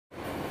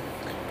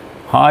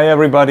Hi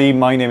everybody,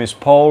 my name is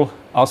Paul.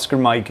 Oscar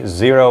Mike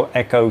 0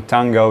 Echo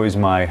Tango is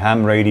my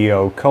ham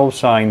radio call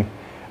sign,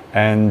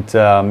 and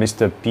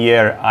Mr.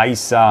 Pierre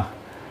Isa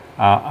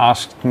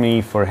asked me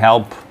for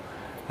help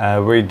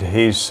with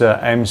his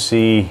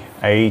MCHF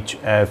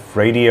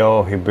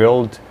radio he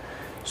built.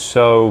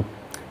 So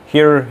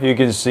here you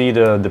can see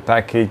the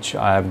package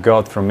I have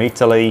got from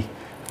Italy,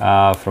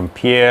 from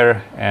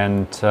Pierre,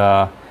 and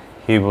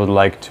he would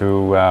like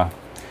to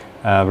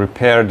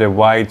repair the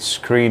white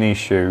screen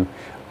issue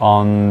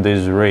on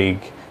this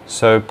rig.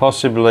 So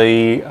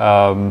possibly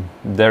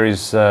there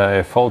is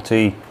a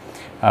faulty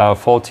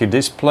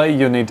display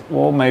unit,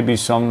 or maybe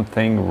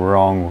something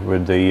wrong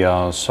with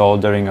the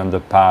soldering on the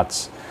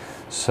pads.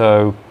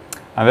 So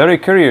I'm very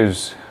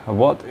curious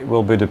what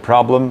will be the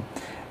problem,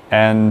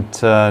 and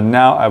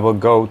now I will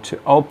go to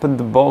open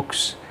the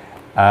box,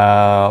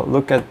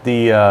 look at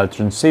the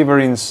transceiver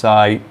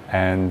inside,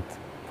 and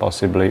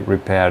possibly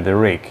repair the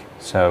rig.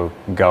 So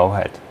go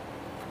ahead.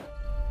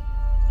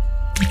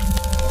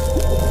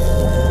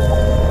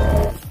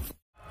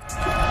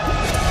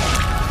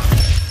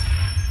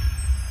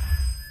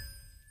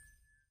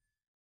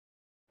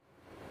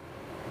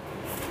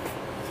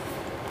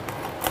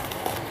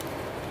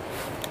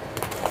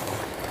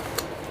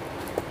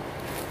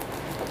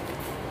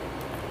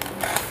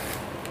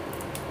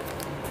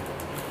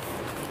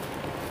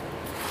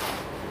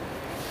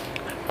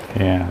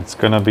 Yeah, it's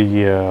gonna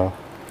be a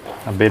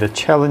bit of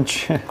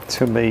challenge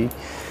to me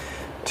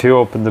to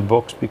open the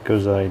box,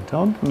 because I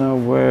don't know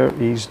where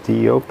is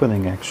the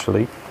opening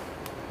actually.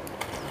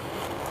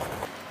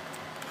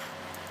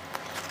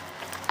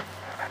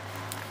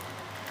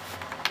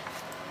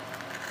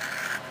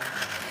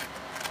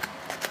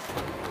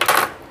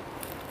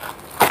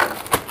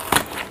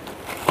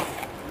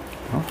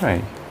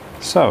 Okay,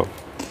 so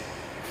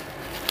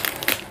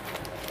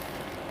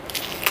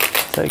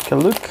take a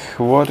look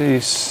what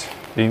is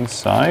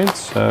inside.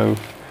 So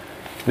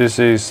this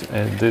is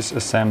a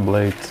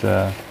disassembled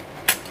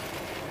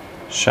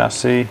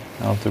chassis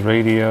of the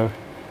radio.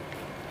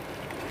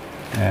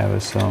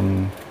 There's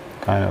some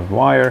kind of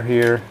wire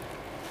here.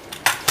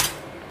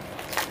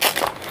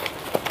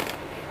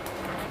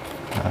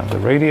 The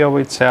radio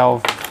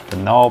itself, the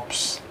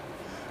knobs,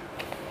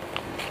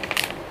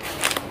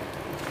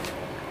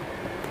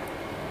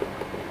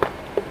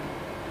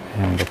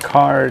 and the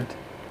card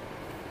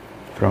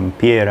from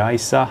Pierre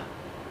Isa,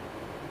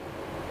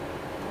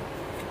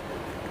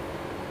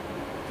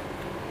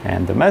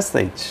 and the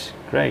message.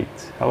 Great.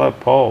 Hello,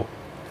 Paul.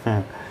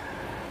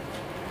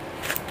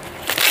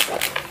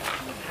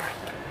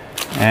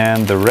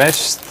 And the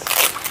rest,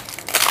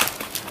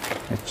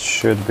 it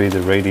should be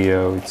the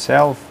radio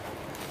itself.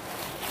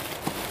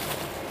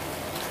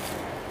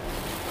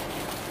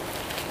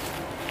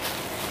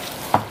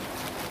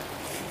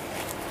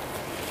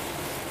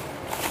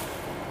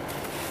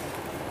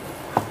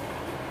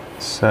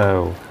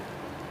 So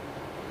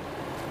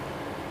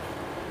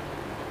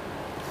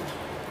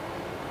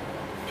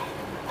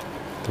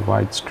the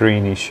white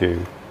screen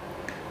issue.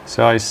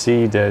 So I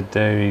see that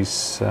there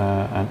is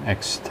an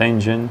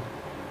extension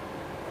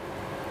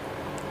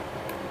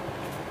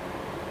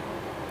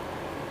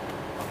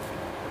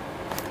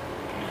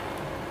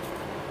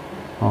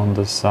on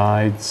the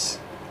sides.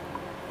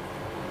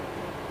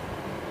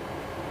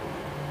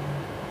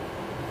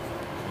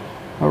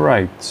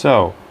 Alright,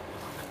 so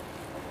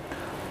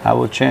I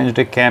will change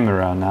the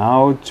camera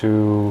now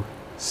to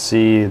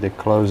see the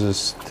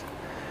closest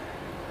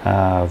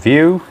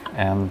view,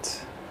 and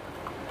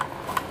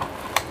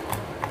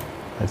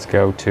let's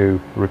go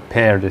to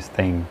repair this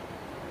thing.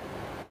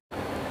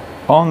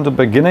 On the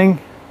beginning,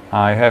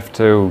 I have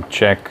to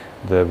check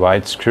the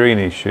white screen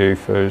issue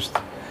first.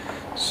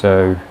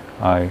 So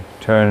I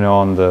turn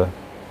on the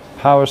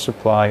power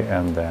supply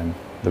and then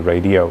the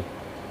radio.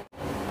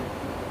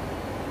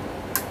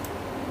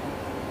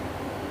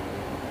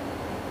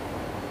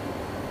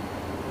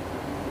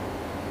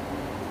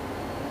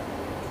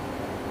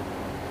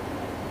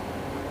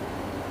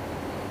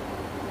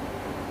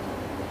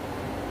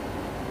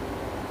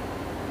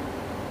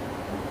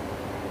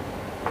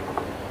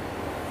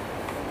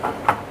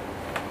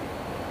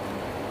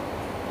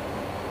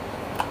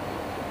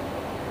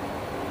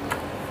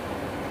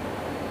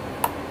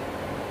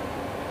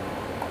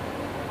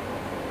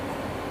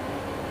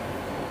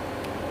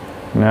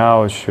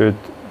 Now it should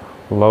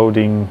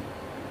loading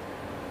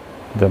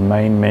the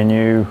main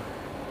menu,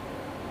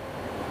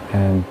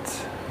 and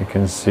you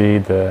can see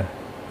the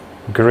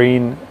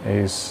green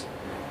is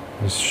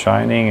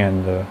shining,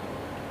 and the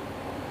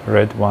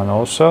red one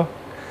also.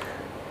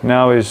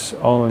 Now is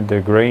only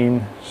the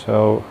green,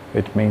 so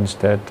it means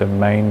that the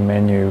main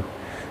menu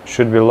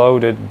should be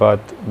loaded, but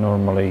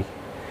normally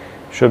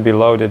should be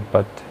loaded,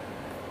 but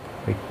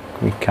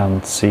we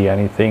can't see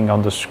anything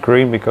on the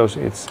screen because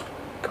it's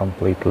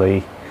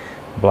completely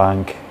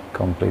blank,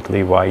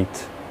 completely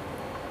white.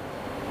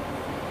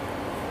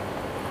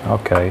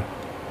 Okay.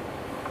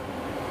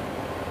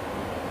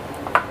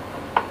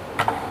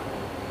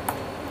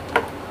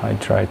 I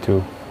try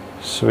to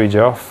switch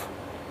off.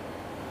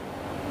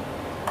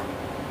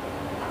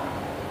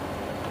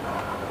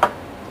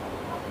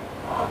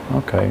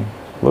 Okay,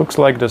 looks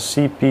like the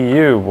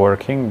CPU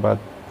working, but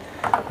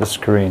the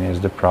screen is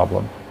the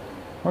problem.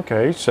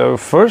 Okay, so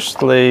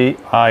firstly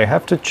I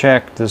have to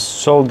check the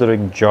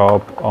soldering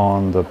job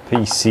on the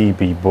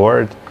PCB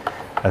board,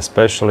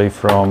 especially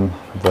from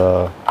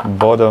the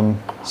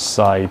bottom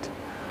side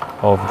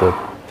of the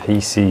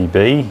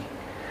PCB.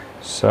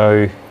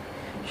 So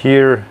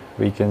here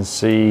we can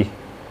see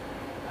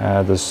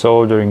the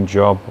soldering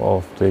job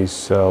of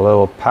these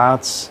little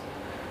pads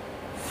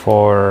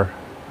for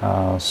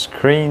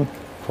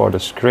the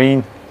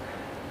screen.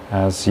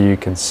 As you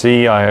can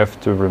see, I have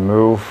to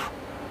remove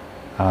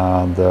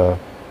the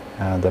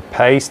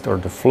paste or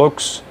the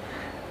flux,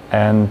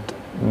 and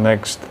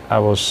next I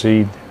will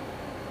see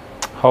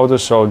how the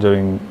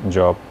soldering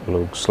job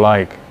looks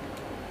like.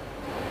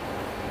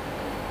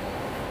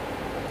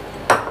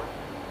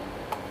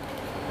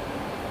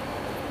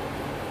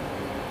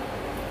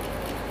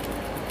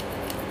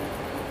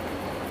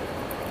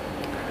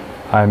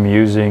 I'm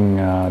using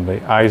the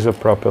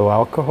isopropyl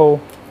alcohol.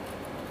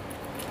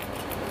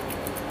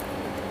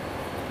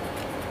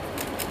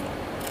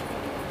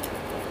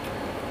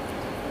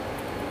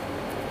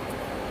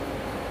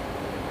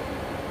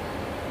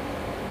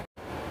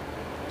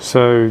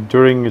 So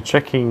during the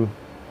checking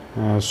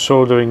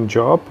soldering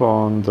job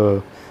on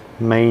the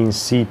main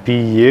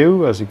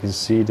CPU, as you can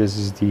see, this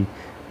is the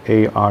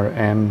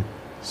ARM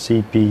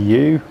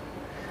CPU.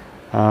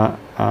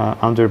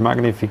 Under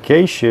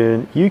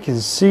magnification, you can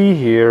see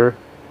here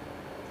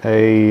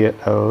a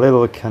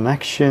little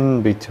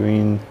connection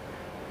between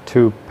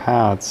two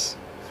pads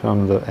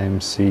from the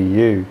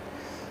MCU.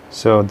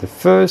 So the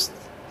first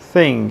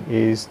thing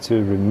is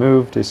to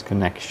remove this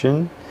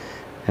connection,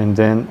 and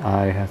then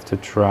I have to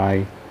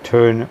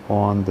turn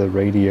on the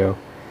radio,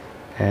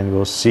 and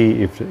we'll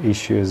see if the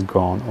issue is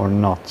gone or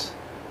not.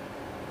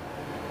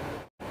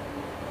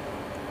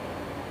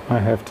 I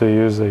have to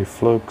use a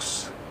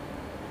flux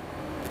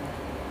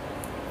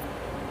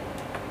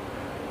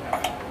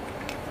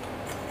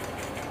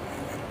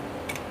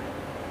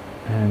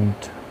and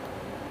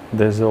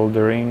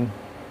desoldering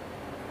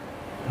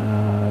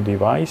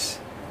device.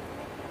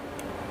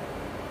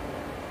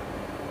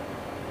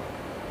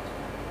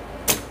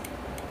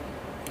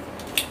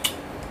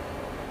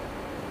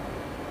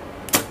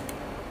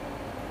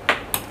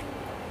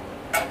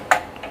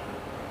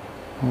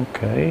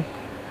 Okay,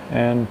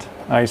 and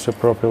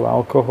isopropyl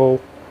alcohol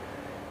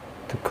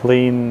to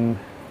clean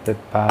the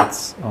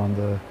pads on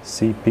the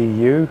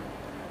CPU.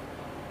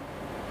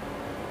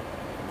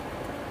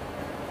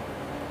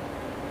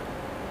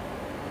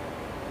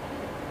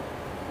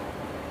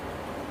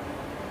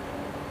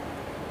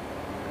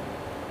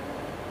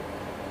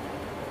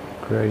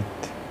 Great,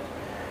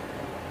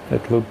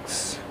 it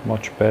looks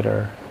much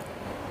better.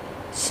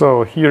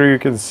 So here you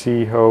can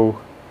see how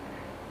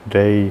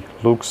they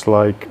looks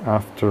like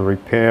after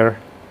repair.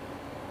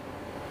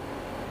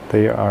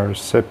 They are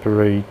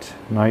separate,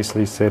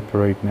 nicely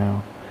separate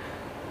now.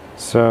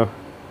 So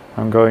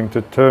I'm going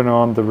to turn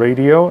on the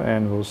radio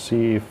and we'll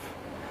see if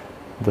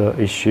the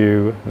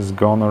issue is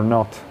gone or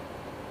not.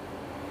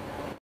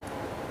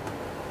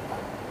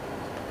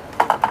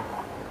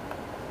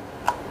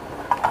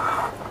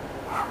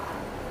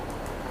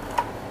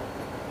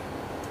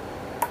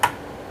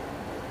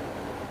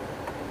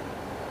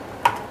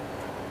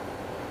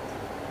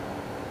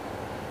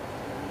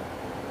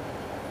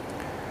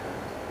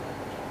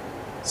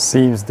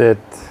 Seems that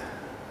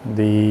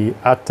the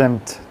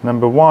attempt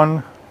number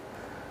 1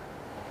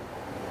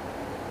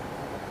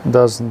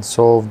 doesn't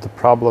solve the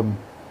problem.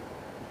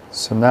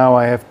 So now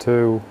I have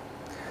to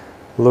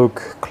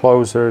look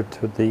closer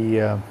to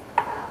the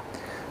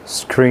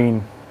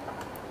screen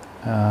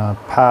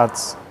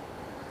pads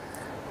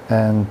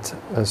and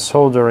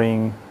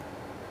soldering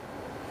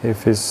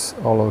if it's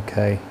all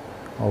okay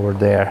over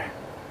there.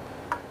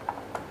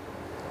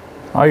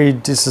 I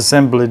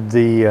disassembled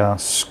the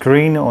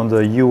screen on the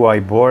UI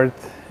board,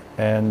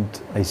 and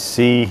I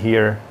see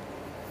here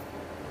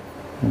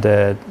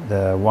that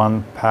the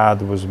one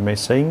pad was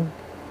missing,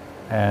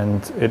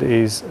 and it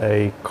is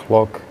a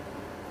clock.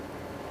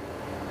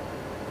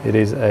 It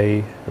is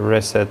a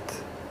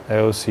reset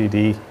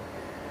LCD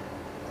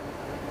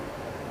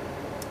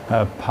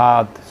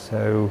pad,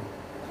 so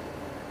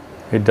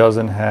it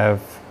doesn't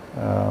have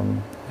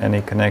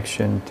any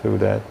connection to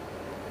that.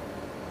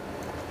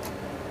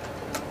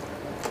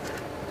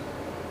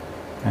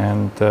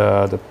 And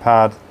the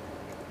pad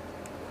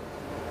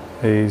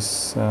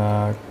is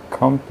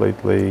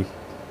completely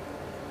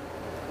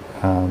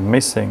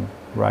missing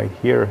right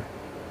here.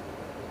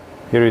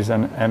 Here is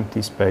an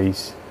empty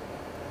space,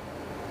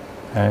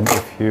 and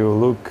if you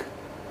look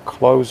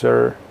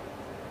closer,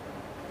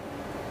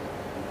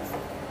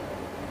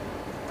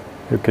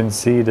 you can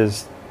see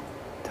this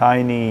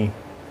tiny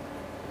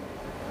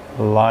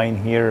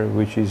line here,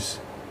 which is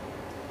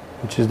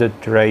the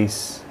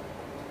trace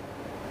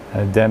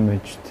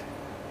damaged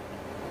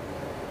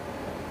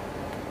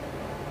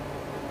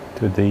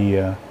to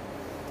the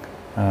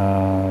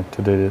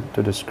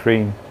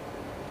screen.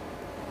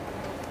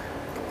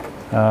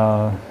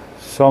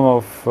 Some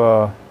of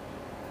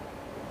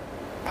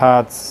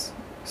pads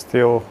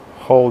still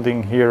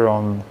holding here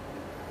on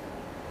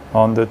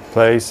the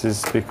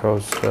places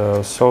because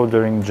the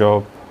soldering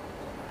job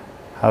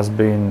has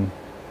been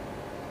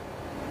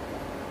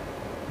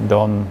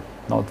done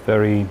not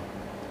very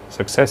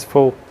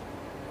successful,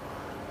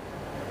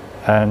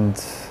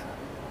 and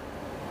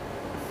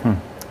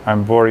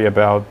I'm worried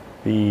about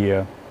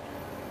the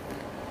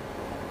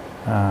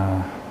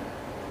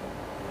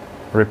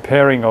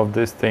repairing of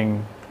this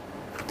thing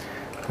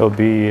will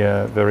be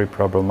very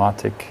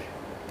problematic.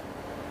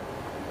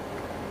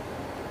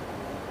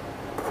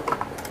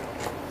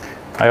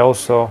 I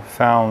also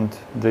found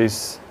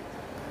these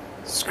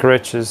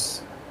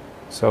scratches,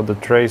 so the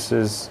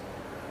traces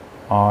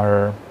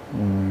are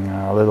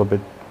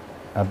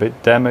a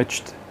bit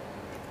damaged,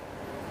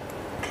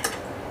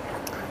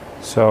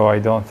 so I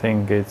don't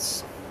think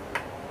it's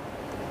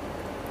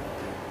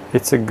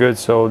a good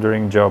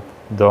soldering job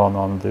done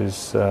on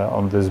this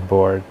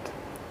board,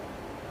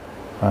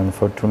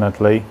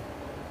 unfortunately.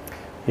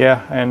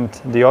 Yeah, and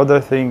the other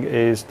thing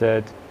is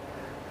that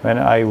when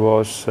I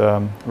was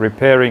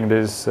repairing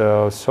this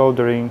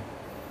soldering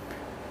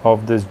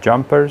of these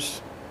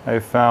jumpers, I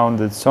found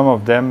that some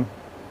of them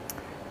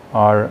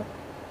are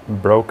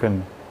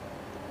broken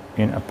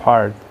in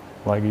apart,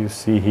 like you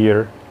see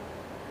here.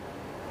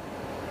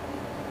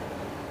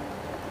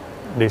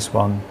 This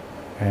one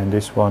and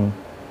this one.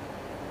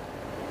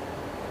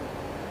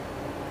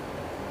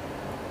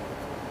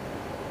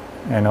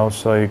 And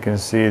also you can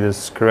see the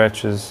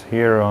scratches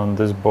here on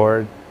this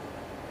board.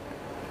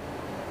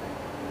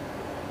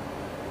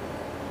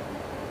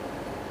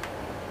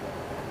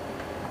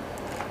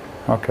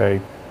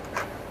 Okay.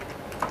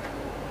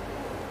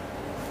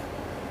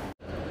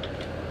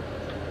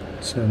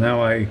 So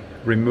now I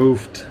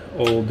removed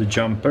all the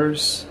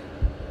jumpers.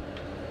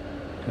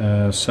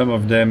 Some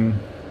of them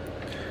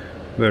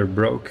were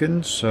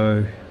broken,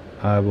 so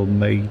I will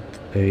make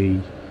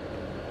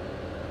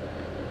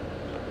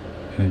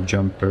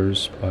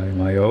jumpers by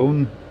my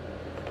own.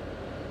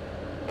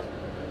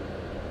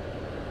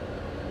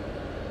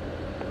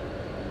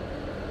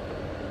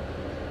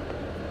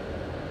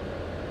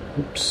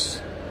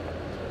 Oops.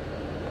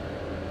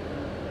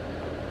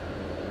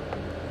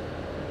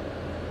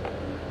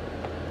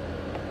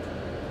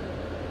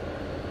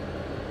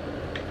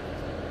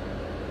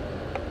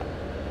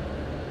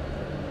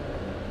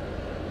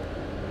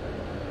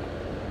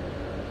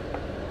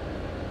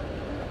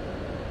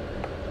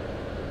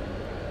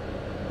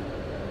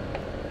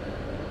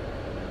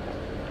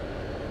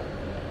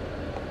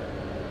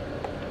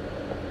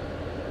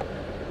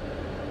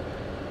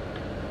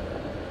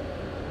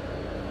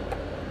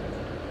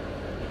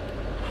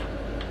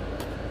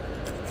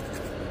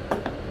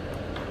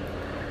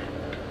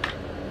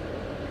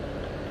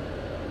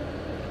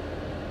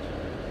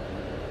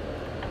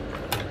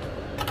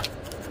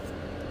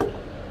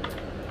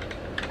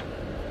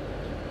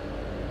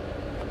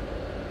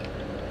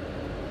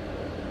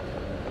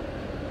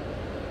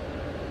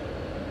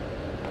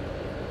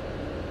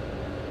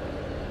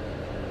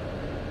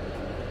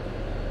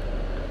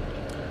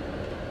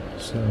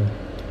 So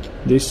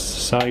this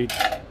side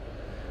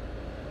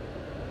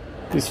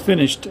is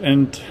finished,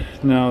 and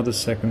now the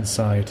second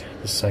side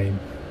the same.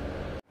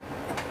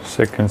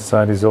 Second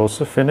side is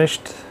also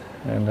finished,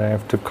 and I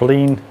have to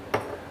clean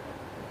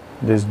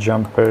these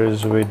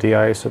jumpers with the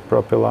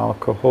isopropyl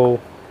alcohol,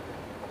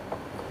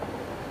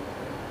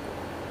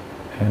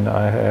 and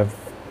I have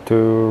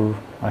to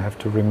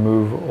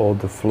remove all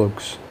the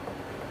flukes.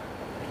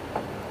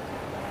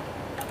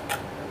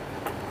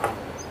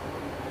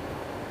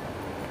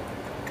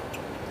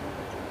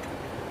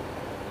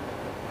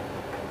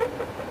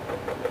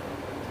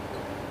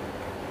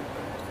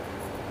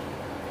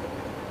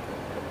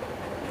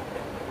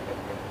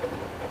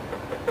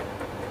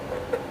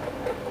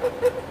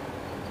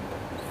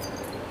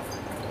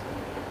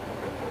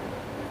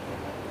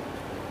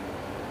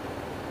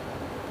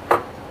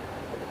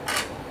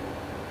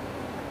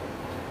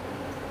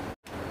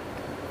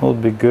 Will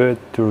be good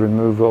to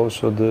remove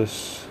also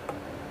this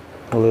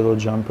little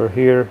jumper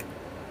here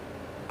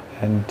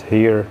and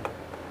here.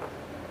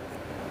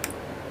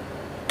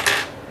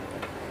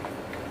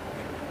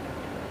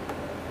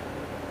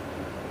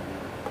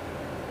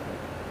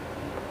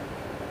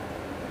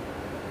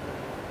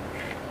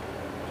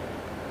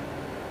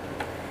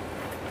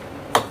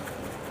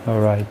 All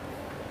right.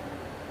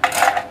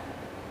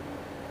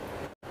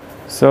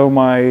 So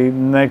my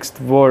next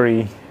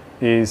worry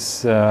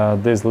is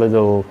these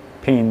little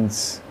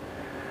pins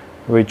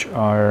which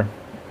are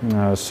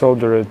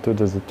soldered to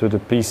the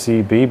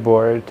PCB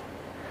board,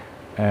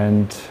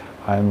 and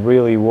I'm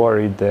really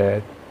worried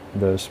that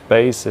the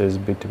spaces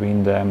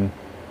between them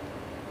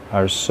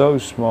are so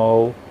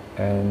small,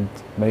 and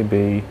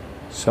maybe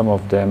some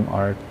of them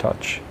are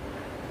touch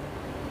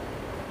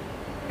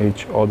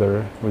each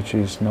other, which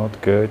is not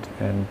good,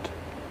 and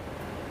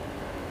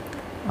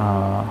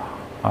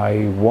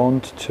I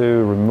want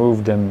to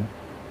remove them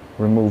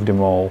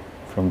all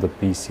from the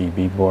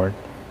PCB board.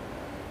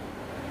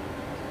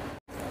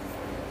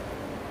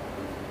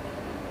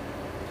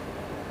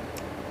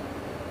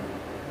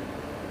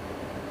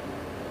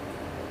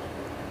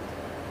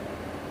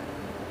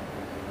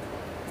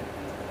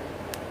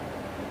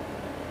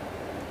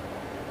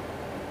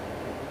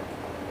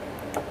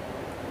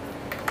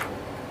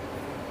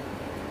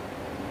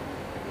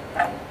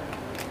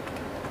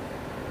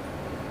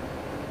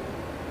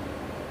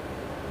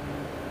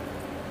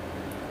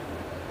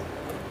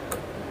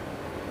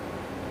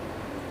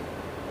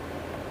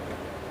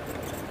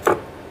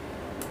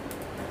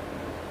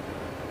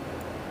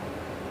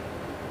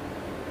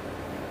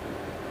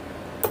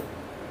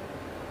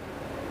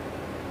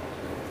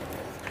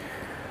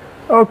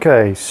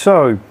 Okay,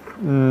 so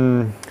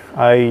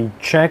I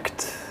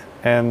checked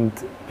and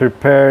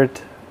prepared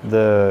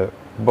the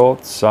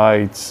both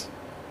sides.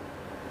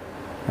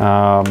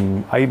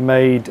 I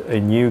made a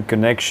new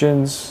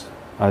connections,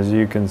 as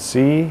you can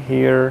see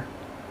here.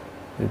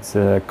 It's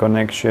a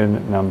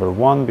connection number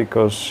 1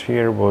 because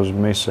here was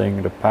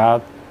missing the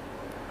pad.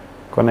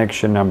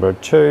 Connection number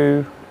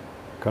 2,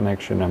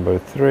 connection number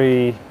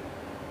 3,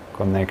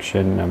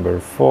 connection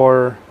number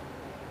 4,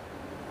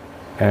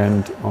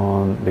 and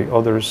on the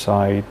other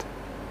side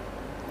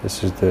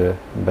this is the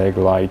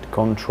backlight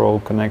control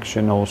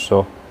connection,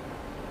 also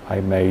I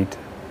made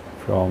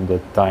from the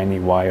tiny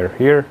wire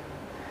here.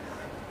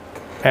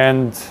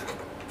 And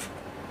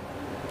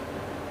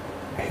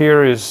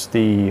here is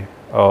the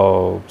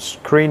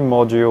screen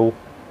module,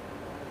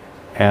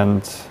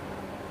 and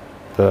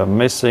the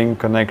missing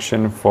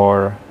connection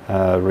for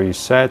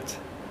reset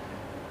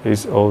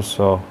is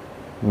also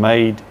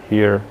made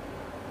here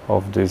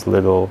of this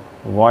little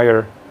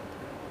wire.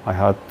 I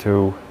had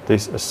to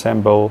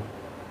disassemble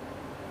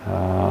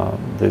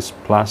this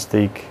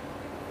plastic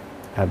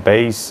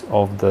base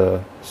of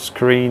the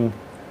screen.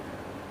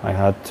 I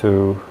had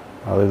to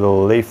a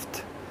little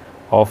lift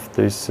off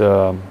this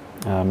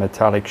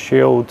metallic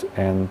shield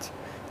and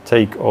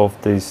take off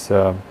this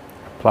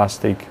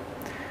plastic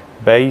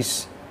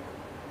base,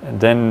 and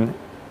then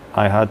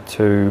I had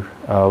to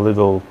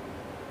little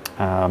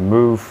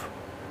move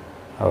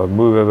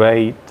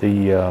away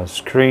the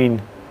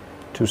screen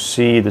to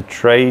see the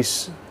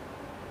trace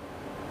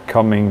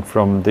coming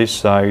from this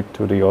side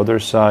to the other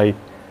side.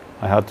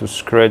 I had to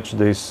scratch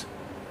this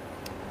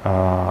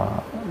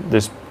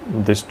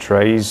this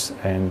trace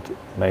and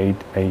made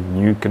a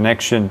new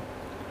connection.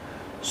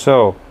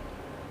 So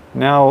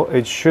now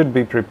it should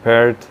be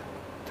prepared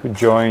to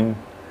join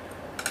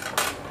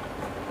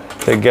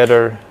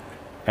together,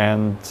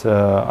 and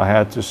I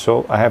have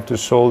to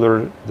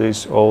solder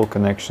these all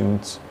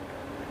connections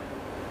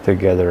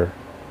together.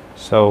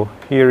 So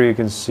here you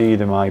can see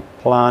my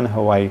plan,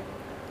 how I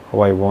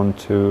want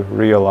to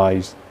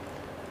realize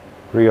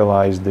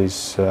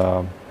this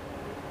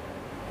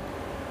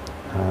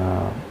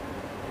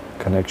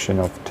connection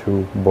of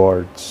two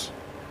boards.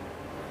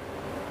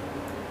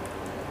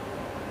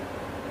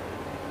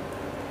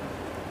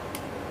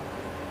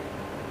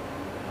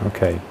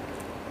 Okay,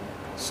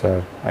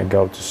 so I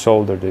go to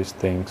solder these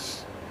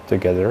things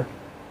together.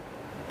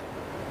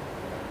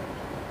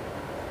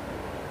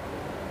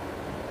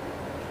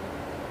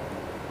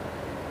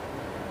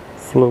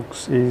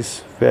 Flux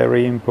is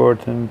very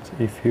important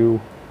if you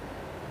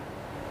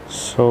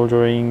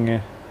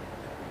soldering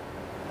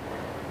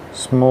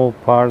small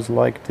parts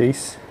like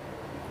this.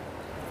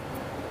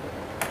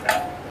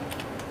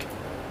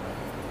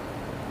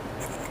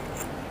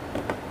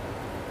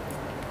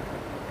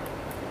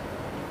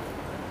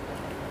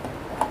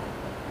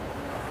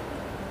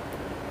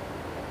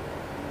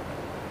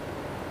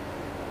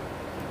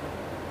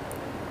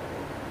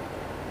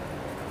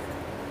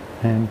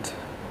 And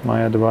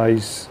my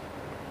advice,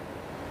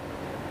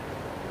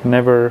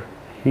 never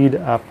heat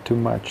up too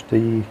much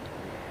the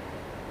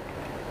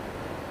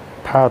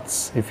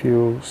pads if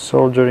you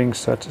soldering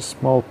such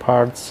small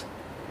parts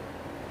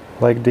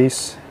like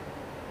this,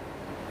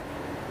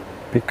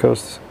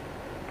 because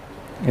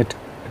it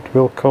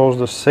will cause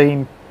the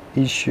same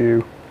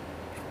issue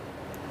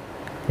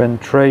when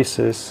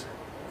traces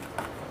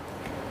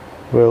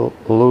will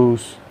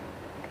lose,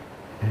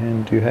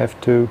 and you have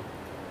to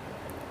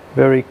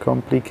very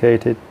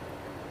complicated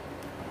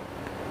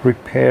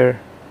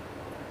repair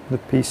the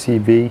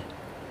PCB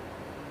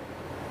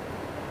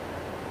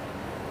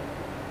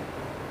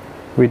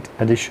with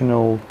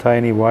additional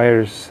tiny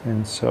wires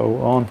and so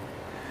on.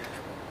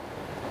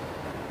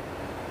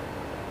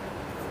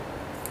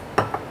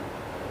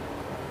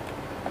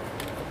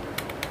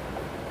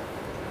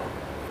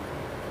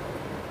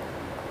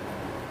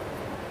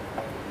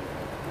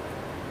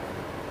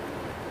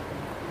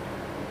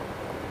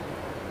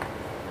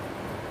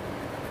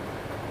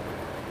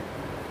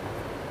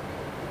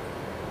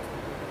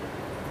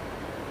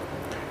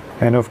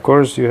 And of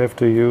course you have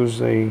to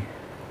use a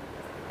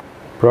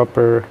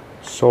proper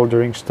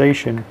soldering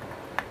station.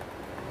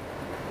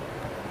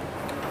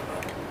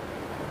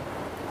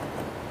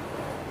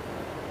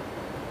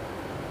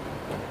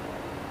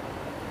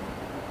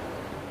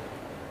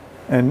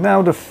 And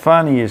now the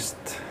funniest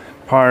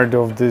part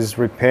of this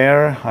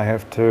repair, I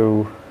have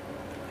to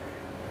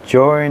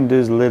join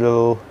these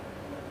little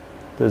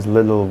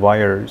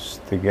wires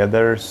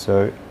together,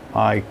 so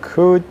I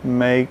could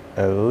make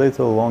a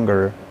little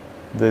longer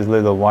this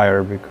little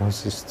wire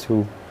because it's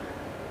too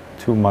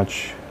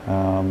much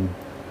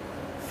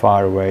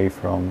far away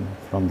from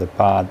the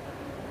pad.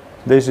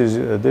 This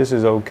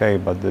is okay,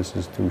 but this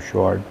is too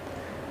short.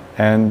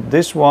 And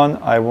this one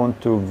I want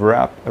to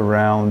wrap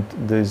around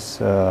this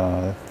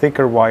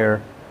thicker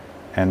wire,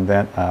 and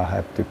then I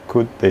have to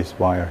cut this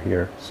wire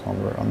here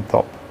somewhere on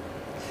top.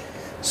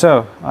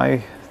 So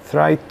I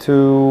tried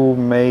to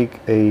make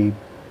a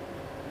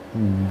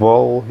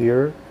ball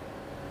here,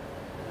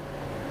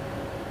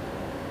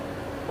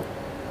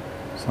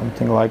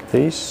 something like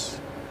this,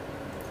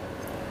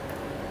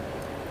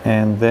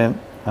 and then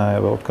I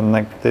will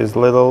connect this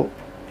little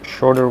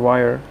shorter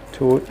wire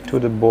to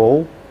the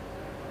ball.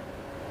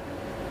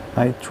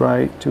 I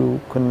try to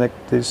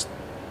connect this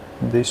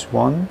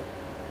one.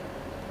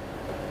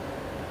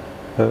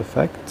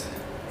 Perfect.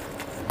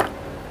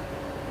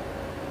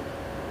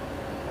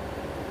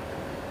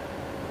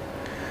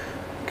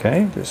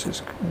 Okay, this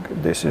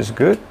is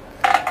good,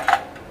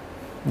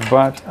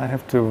 but I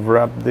have to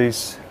wrap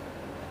this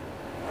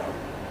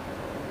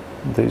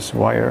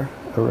wire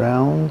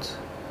around.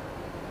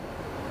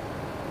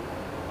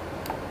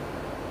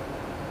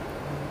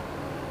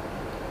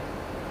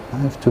 I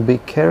have to be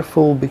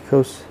careful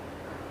because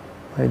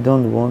I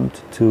don't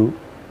want to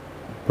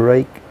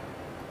break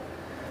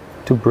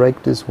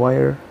this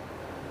wire,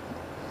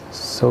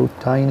 so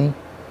tiny.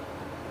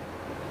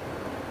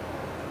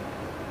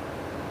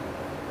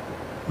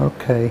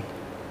 Okay.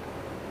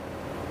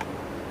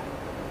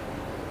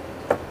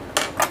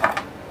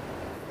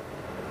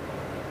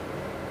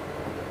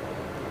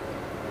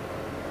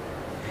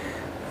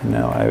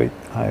 Now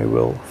I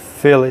will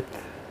fill it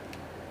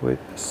with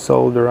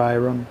solder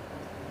iron.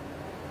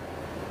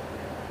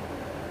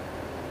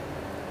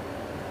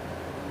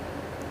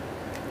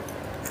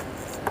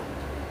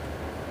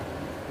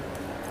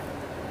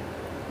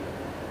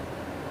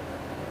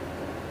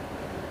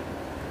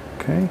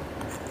 Okay.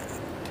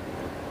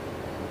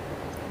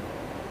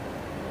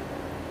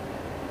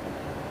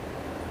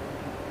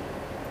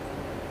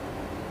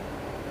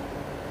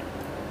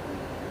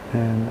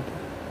 And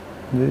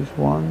this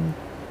one.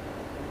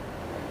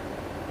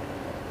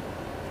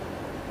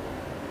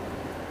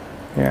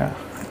 Yeah,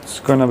 it's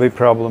gonna be a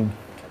problem.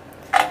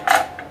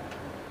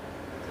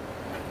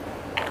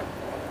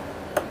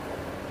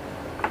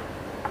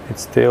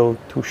 It's still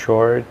too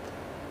short.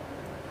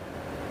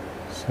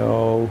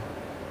 So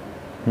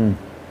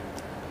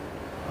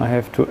I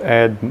have to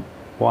add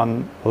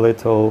one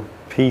little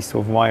piece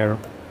of wire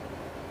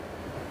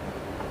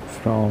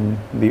from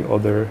the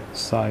other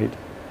side.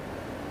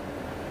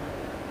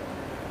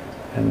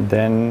 And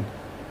then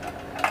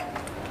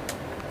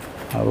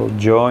I will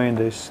join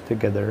this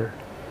together.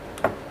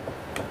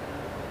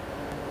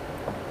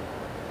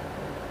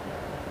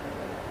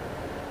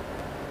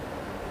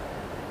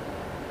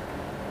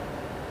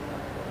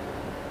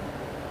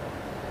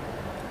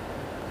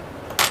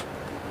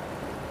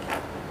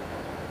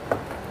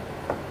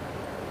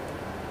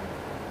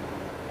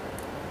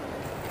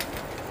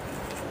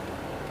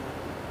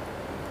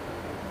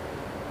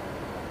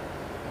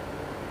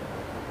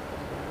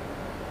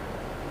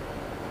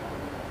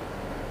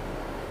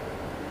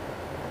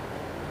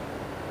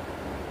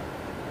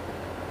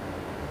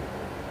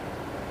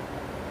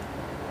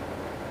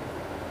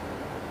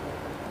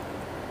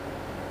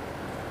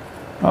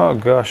 Oh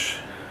gosh,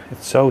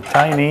 it's so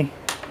tiny,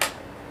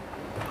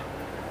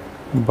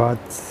 but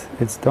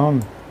it's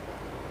done.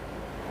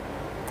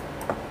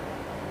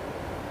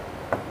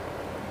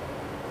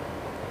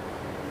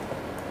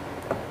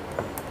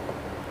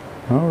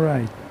 All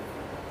right.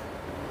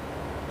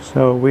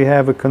 So we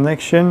have a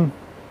connection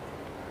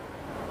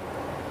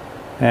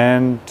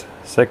and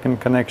second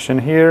connection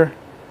here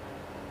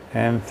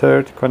and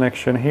third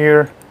connection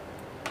here.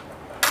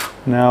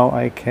 Now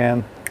I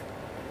can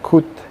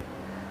cut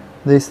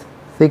this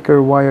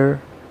thicker wire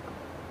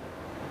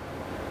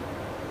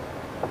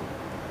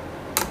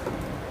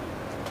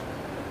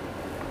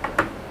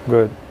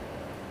good.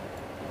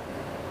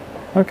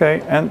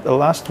 Okay, and the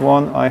last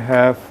one I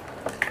have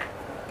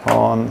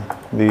on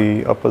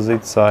the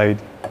opposite side.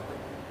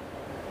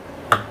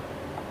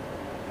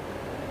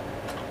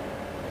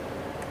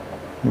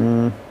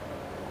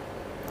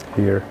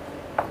 Here.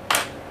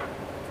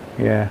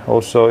 Yeah,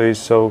 also is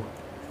so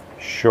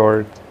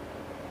short.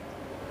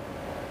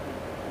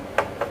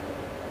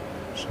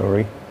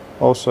 Sorry.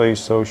 Also is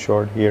so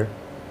short here.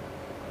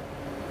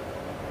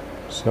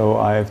 So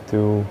I have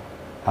to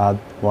add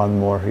one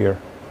more here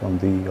from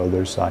the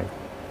other side.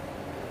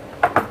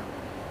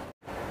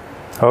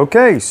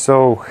 Okay,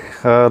 so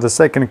the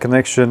second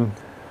connection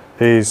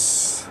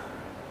is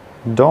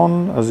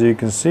done. As you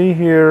can see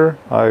here,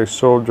 I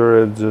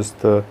soldered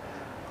just a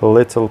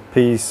little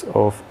piece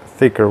of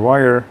thicker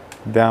wire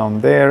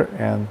down there,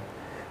 and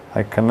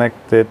I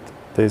connected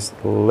this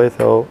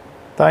little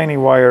tiny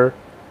wire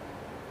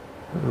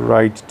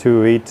right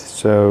to it,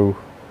 so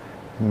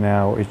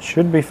now it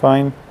should be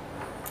fine,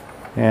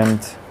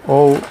 and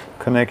all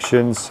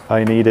connections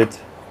I needed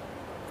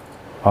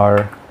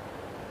are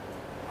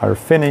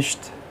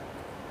finished.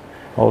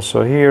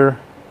 Also here,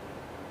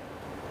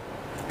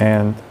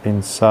 and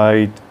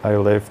inside I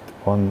left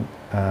on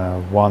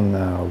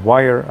one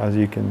wire. As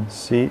you can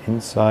see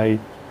inside,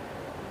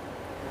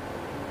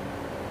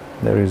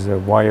 there is a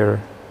wire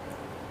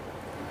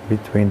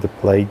between the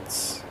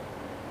plates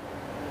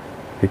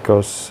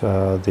because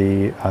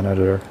the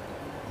another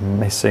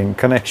missing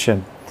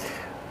connection.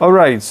 All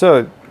right,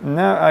 so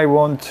now I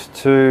want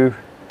to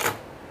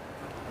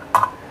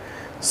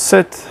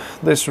set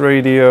this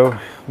radio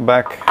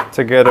back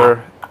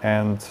together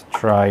and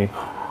try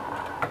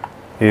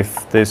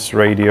if this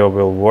radio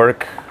will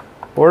work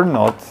or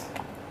not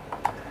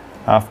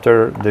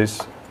after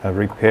this a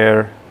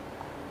repair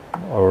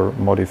or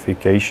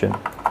modification.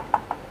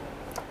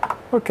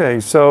 Okay,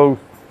 so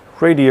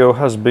radio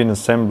has been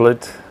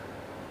assembled,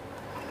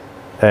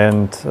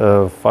 and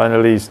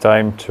finally it's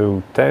time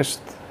to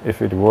test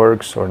if it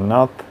works or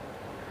not.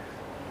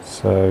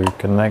 So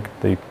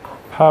connect the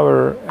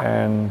power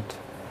and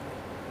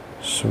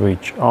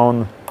switch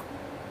on,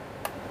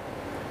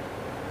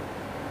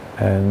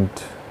 and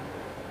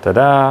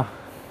ta-da!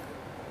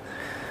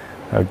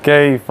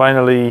 Okay,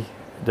 finally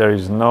there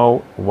is no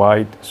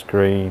white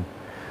screen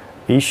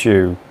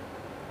issue.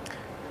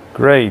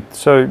 Great,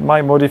 so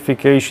my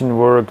modification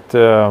worked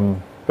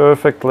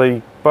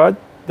perfectly, but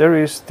there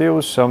is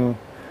still some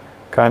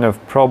kind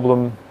of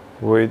problem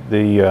with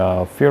the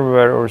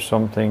firmware or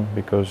something,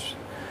 because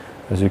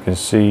as you can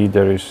see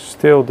there is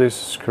still this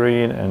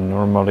screen, and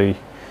normally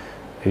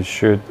it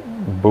should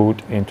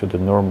boot into the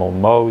normal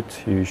mode.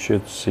 You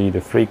should see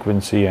the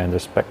frequency and the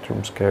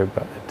spectrum scale,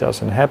 but it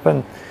doesn't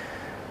happen.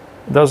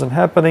 It doesn't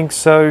happening,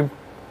 so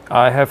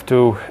I have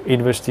to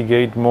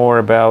investigate more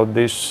about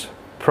this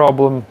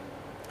problem.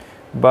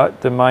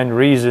 But the main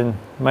reason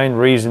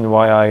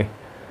why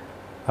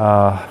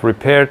I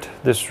repaired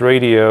this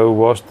radio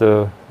was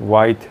the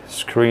white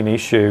screen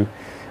issue,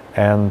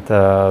 and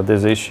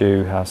this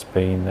issue has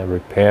been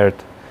repaired.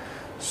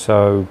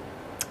 So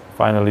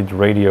finally the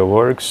radio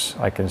works,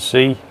 I can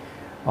see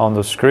on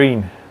the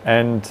screen.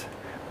 And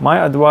my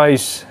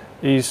advice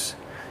is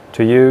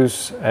to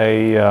use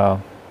a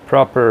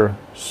proper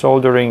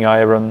soldering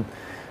iron,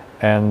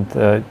 and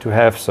to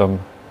have some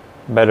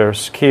better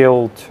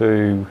skill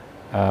to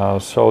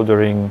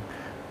soldering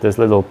these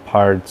little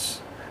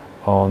parts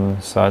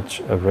on such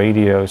a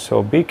radio.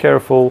 So be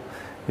careful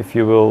if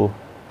you will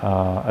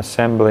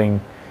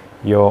assembling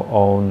your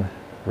own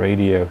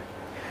radio.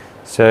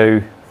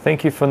 So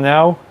thank you for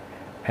now,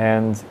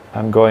 and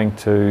I'm going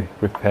to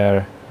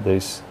repair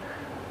this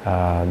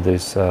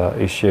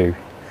issue.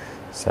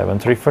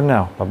 7-3 for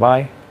now. Bye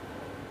bye.